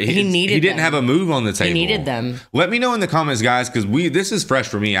matter he didn't have a move on the table. He needed them. Let me know in the comments, guys, because this is fresh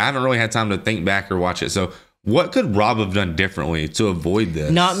for me. I haven't really had time to think back or watch it. So what could Robb have done differently to avoid this?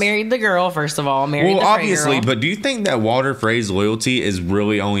 Not married the girl, first of all. Married the obviously, girl. But do you think that Walder Frey's loyalty is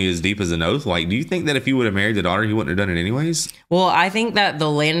really only as deep as an oath? Like, do you think that if he would have married the daughter, he wouldn't have done it anyways? Well, I think that the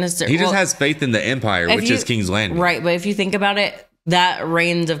Lannister... He just has faith in the Empire, which is King's Landing. Right, but if you think about it, that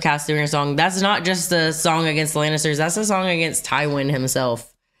Reigns of Castamere song, that's not just a song against the Lannisters, that's a song against Tywin himself.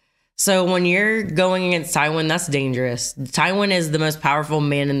 So when you're going against Tywin, that's dangerous. Tywin is the most powerful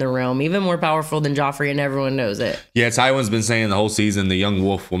man in the realm, even more powerful than Joffrey, and everyone knows it. Yeah, Tywin's been saying the whole season, the young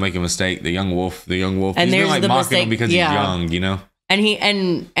wolf will make a mistake. The young wolf, the young wolf. And he's been like mocking mistake, him because he's young, you know?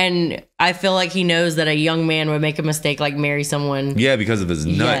 And I feel like he knows that a young man would make a mistake, like marry someone. Yeah, because of his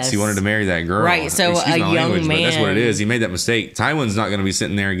nuts. Yes. He wanted to marry that girl. Right, so a young man. That's what it is. He made that mistake. Tywin's not going to be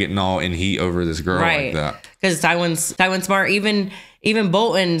sitting there getting all in heat over this girl like that. Because Tywin's smart. Even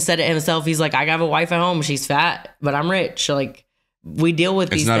Bolton said it himself. He's like, I have a wife at home. She's fat, but I'm rich. Like, we deal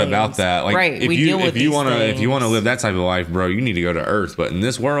with these things. It's not about that. Like, right. If you want to live that type of life, bro, you need to go to Earth. But in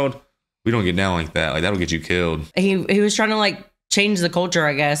this world, we don't get down like that. Like, that'll get you killed. He was trying to like change the culture,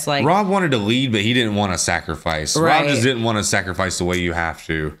 I guess. Like, Robb wanted to lead, but he didn't want to sacrifice. Right. Robb just didn't want to sacrifice the way you have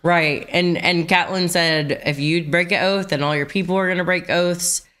to. Right. And Catelyn said, if you break an oath, then all your people are gonna break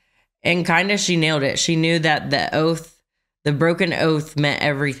oaths. And kind of she nailed it. She knew that the broken oath meant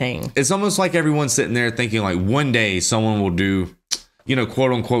everything. It's almost like everyone's sitting there thinking like one day someone will do,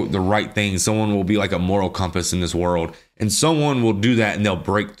 quote unquote, the right thing. Someone will be like a moral compass in this world, and someone will do that and they'll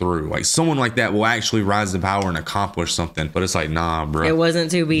break through. Like someone like that will actually rise to power and accomplish something. But it's like, nah, bro. It wasn't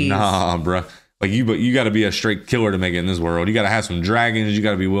to be. Nah, bro. Like you got to be a straight killer to make it in this world. You got to have some dragons. You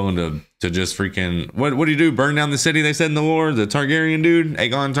got to be willing to just freaking what do you do? Burn down the city? They said in the lore, the Targaryen dude,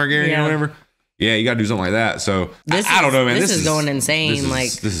 Aegon Targaryen or whatever. Yeah, you got to do something like that. So I don't know, man. This is going insane.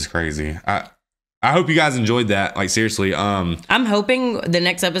 This is crazy. I hope you guys enjoyed that. Like seriously. I'm hoping the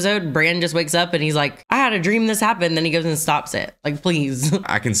next episode, Bran just wakes up and he's like, I had a dream this happened. Then he goes and stops it. Like, please.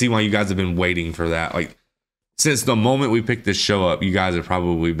 I can see why you guys have been waiting for that. Like since the moment we picked this show up, you guys have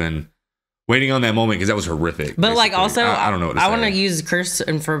probably been waiting on that moment because that was horrific. But basically. Like also, I don't know what to say. I want to use curse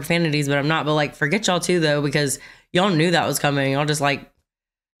and profanities, but I'm not. But like, forget y'all too though, because y'all knew that was coming. Y'all just like.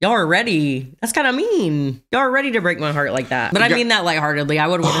 Y'all are ready. That's kind of mean. Y'all are ready to break my heart like that. But I mean that lightheartedly. I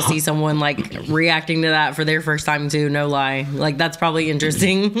would want to see someone like reacting to that for their first time too. No lie. Like that's probably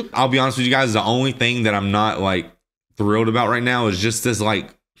interesting. I'll be honest with you guys. The only thing that I'm not like thrilled about right now is just this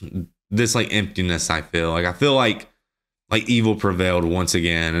emptiness. I feel like evil prevailed once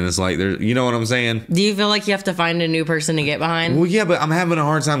again, and it's like there. You know what I'm saying? Do you feel like you have to find a new person to get behind? Well, yeah, but I'm having a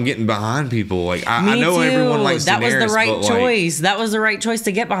hard time getting behind people. Like I know everyone likes that Daenerys, was the right choice. That was the right choice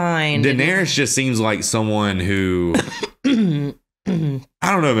to get behind. Daenerys just seems like someone who I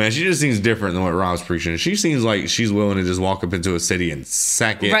don't know, man. She just seems different than what Rob's preaching. She seems like she's willing to just walk up into a city and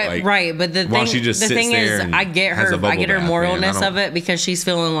sack it. Right. But the thing is, I get her moralness of it because she's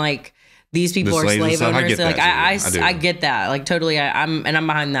feeling like these people are slave owners. So like I get that. Like totally. I'm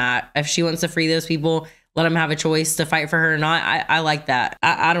behind that. If she wants to free those people, let them have a choice to fight for her or not. I like that.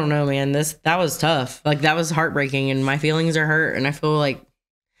 I don't know, man. That was tough. Like that was heartbreaking, and my feelings are hurt, and I feel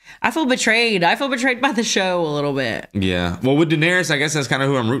betrayed. I feel betrayed by the show a little bit. Yeah. Well, with Daenerys, I guess that's kind of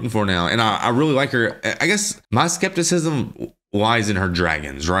who I'm rooting for now. And I really like her. I guess my skepticism lies in her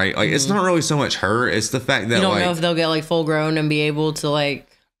dragons, right? Like, it's not really so much her. It's the fact that, you don't know if they'll get, like, full grown and be able to, like...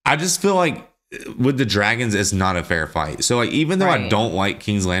 I just feel like with the dragons, it's not a fair fight. So, like, even though I don't like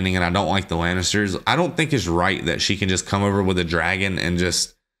King's Landing and I don't like the Lannisters, I don't think it's right that she can just come over with a dragon and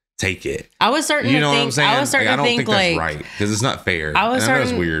just... take it. I was starting to think. What I'm saying? I was starting to think that's right because it's not fair. I know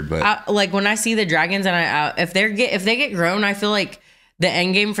it's weird, but like when I see the dragons and if they get grown, I feel like the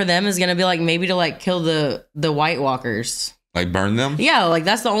end game for them is gonna be like maybe to like kill the White Walkers, like burn them. Yeah, like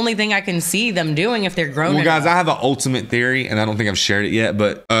that's the only thing I can see them doing if they're grown. Well, guys, I have an ultimate theory, and I don't think I've shared it yet,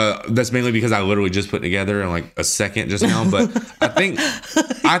 but that's mainly because I literally just put together in like a second just now. But I think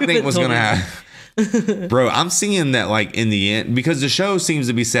what's gonna happen. Bro, I'm seeing that like in the end, because the show seems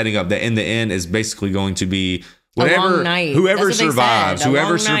to be setting up that in the end is basically going to be whoever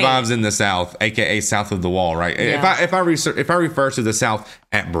survives in the South, aka south of the wall, right? Yeah. If I refer to the South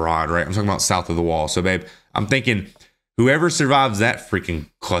at broad, right? I'm talking about south of the wall. So babe, I'm thinking whoever survives that freaking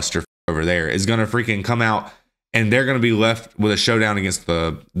cluster over there is gonna freaking come out, and they're gonna be left with a showdown against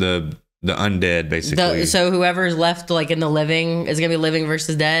the undead, basically. So whoever's left like in the living is gonna be living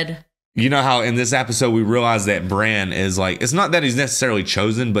versus dead. You know how in this episode we realize that Bran is like, it's not that he's necessarily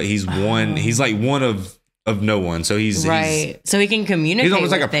chosen, but he's one. He's like one of no one. So he's so he can communicate. He's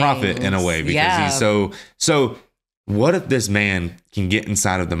almost like a prophet in a way because he's so. What if this man can get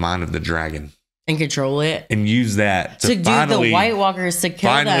inside of the mind of the dragon and control it and use that to finally, the White Walkers to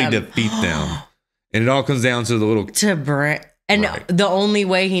kill them, defeat them, and it all comes down to the little Bran. And the only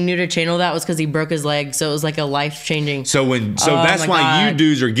way he knew to channel that was because he broke his leg. So it was like a life changing. So that's why you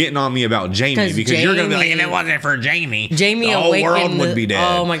dudes are getting on me about Jaime, because you're going to be like, if it wasn't for Jaime the whole world would be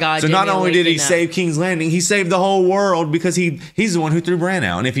dead. Oh my God. So not only did he save King's Landing, he saved the whole world because he's the one who threw Bran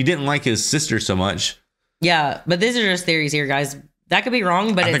out. And if he didn't like his sister so much. Yeah. But these are just theories here, guys. That could be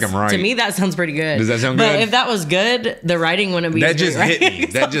wrong, but I think I'm right. To me, that sounds pretty good. Does that sound good? But if that was good, the writing wouldn't be that just great, hit me.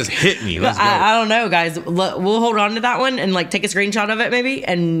 That just hit me. Let's go. I don't know, guys. We'll hold on to that one and like take a screenshot of it maybe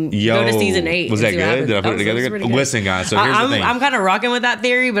and go to season 8. Was that good? Did I put it together good? Listen, guys. So here's the thing. I'm kind of rocking with that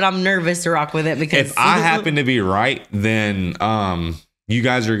theory, but I'm nervous to rock with it because if I happen to be right, then you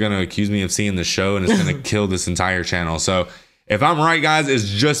guys are gonna accuse me of seeing the show and it's gonna kill this entire channel. So if I'm right, guys, it's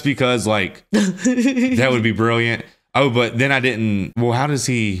just because like that would be brilliant. Oh, but then I didn't. Well, how does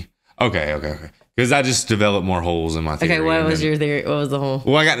he? Okay. Because I just developed more holes in my theory. Okay, what was your theory? What was the hole?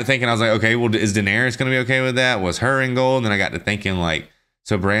 Well, I got to thinking. I was like, okay, well, is Daenerys going to be okay with that? Was her in gold? And then I got to thinking, like,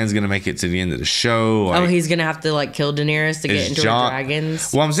 so Bran's going to make it to the end of the show. Like, he's going to have to, like, kill Daenerys to get into the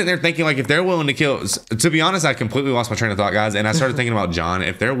dragons? Well, I'm sitting there thinking, like, if they're willing to kill... To be honest, I completely lost my train of thought, guys. And I started thinking about Jon.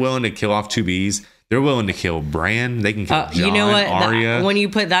 If they're willing to kill off 2 bees, they're willing to kill Bran. They can kill Jon, you know what? Arya. When you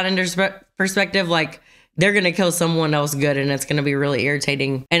put that into perspective, like... they're going to kill someone else good and it's going to be really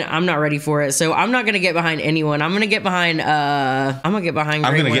irritating. And I'm not ready for it. So I'm not going to get behind anyone. I'm going to get behind get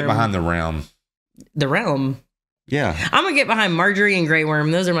behind the Realm. The Realm? Yeah. I'm going to get behind Marjorie and Grey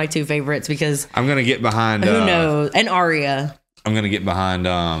Worm. Those are my 2 favorites because... I'm going to get behind... who knows? And Arya. I'm going to get behind...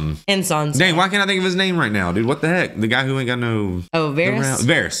 and Sansa. Dang, why can't I think of his name right now, dude? What the heck? The guy who ain't got no... Oh, Varys?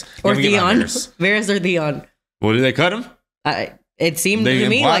 Varys. Or Theon. Varys or Theon. Well, did they cut him? It seemed to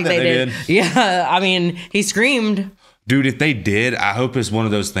me like they did. Yeah, I mean, he screamed. Dude, if they did, I hope it's one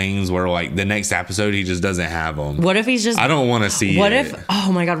of those things where, like, the next episode, he just doesn't have them. What if he's just... I don't want to see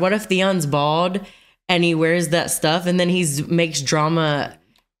oh my God, what if Theon's bald and he wears that stuff and then makes drama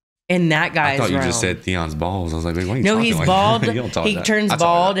in that guy's realm? I thought you just said Theon's balls. I was like, wait, what are you no, talking he's like bald. He turns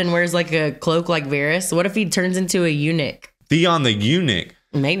bald and wears, like, a cloak like Varys. What if he turns into a eunuch? Theon the eunuch?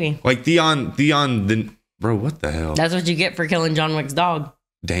 Maybe. Like, Theon the... Bro, what the hell? That's what you get for killing John Wick's dog.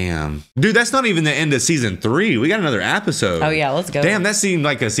 Damn. Dude, that's not even the end of season 3. We got another episode. Oh yeah, let's go. Damn, that seemed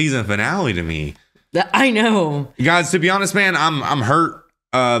like a season finale to me. I know. Guys, to be honest, man, I'm hurt.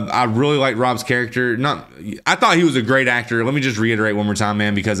 I really like Rob's character. I thought he was a great actor. Let me just reiterate one more time,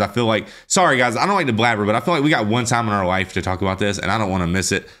 man, because I feel like, sorry guys, I don't like to blabber, but I feel like we got one time in our life to talk about this and I don't want to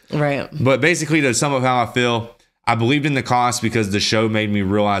miss it. Right. But basically, to sum up how I feel, I believed in the cost because the show made me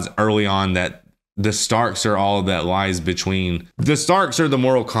realize early on that the Starks are all that lies between. The Starks are the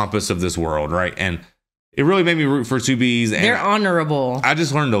moral compass of this world, right? And it really made me root for 2Bs. And they're honorable. I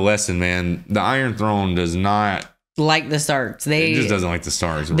just learned a lesson, man. The Iron Throne does not like the Starks. It just doesn't like the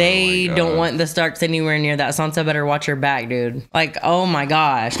Starks. They don't want the Starks anywhere near that. Sansa better watch her back, dude. Like, oh my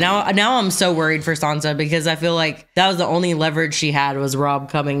gosh. Now I'm so worried for Sansa because I feel like that was the only leverage she had was Rob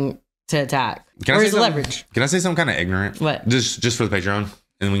coming to attack. Can I say something kind of ignorant? What? Just for the Patreon, and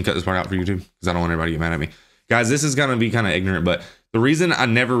then we can cut this part out for YouTube because I don't want everybody to get mad at me. Guys, this is gonna be kind of ignorant, but the reason I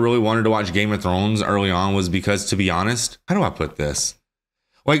never really wanted to watch Game of Thrones early on was because, to be honest, how do I put this?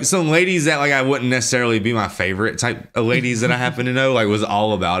 Like some ladies that like I wouldn't necessarily be my favorite type of ladies that I happen to know, like was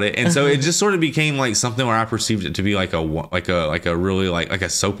all about it, and so it just sort of became like something where I perceived it to be like a really like a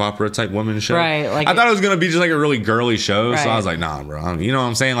soap opera type woman show. Right. Like I thought it was gonna be just like a really girly show, right. So I was like, nah, bro. You know what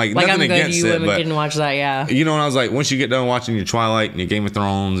I'm saying? Like nothing I'm against you women didn't watch that, yeah. You know, and I was like, once you get done watching your Twilight and your Game of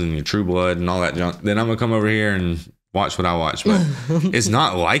Thrones and your True Blood and all that junk, then I'm gonna come over here and watch what I watch, but it's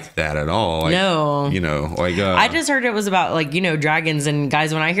not like that at all. Like, no, you know, like I just heard it was about like, you know, dragons, and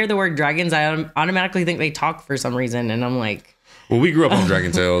guys, when I hear the word dragons, I automatically think they talk for some reason, and I'm like, well, we grew up on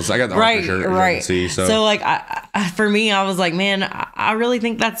Dragon Tales. I got the right, shirt, right. See, so like, for me, I was like, man, I really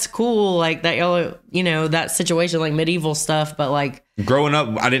think that's cool, like that, you know, that situation, like medieval stuff, but like growing up,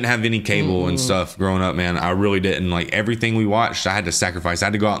 I didn't have any cable and stuff. Growing up, man, I really didn't. Like everything we watched, I had to sacrifice. I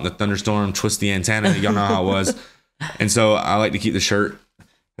had to go out in the thunderstorm, twist the antenna. Y'all know how it was. And so I like to keep the shirt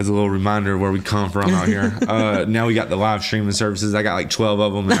as a little reminder of where we come from out here. Now we got the live streaming services. I got like 12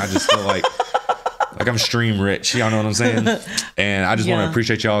 of them, and I just feel like I'm stream rich. Y'all know what I'm saying? And I just want to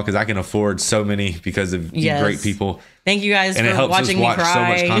appreciate y'all because I can afford so many because of you great people. Thank you guys and for it helps watching us watch me cry. So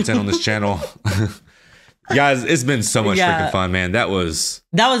much content on this channel. Guys, it's been so much freaking fun, man. That was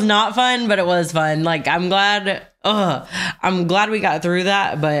not fun, but it was fun. Like I'm glad we got through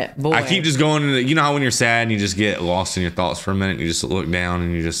that, but boy. I keep just going into, you know how when you're sad and you just get lost in your thoughts for a minute, you just look down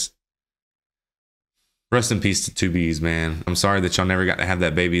and you just rest in peace to 2Bs, man. I'm sorry that y'all never got to have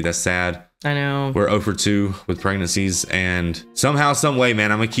that baby. That's sad. I know. We're 0 for 2 with pregnancies, and somehow, some way,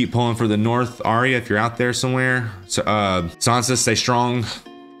 man, I'm gonna keep pulling for the North. Arya, if you're out there somewhere. So Sansa, stay strong.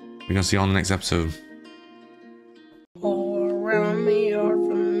 We're gonna see you on the next episode.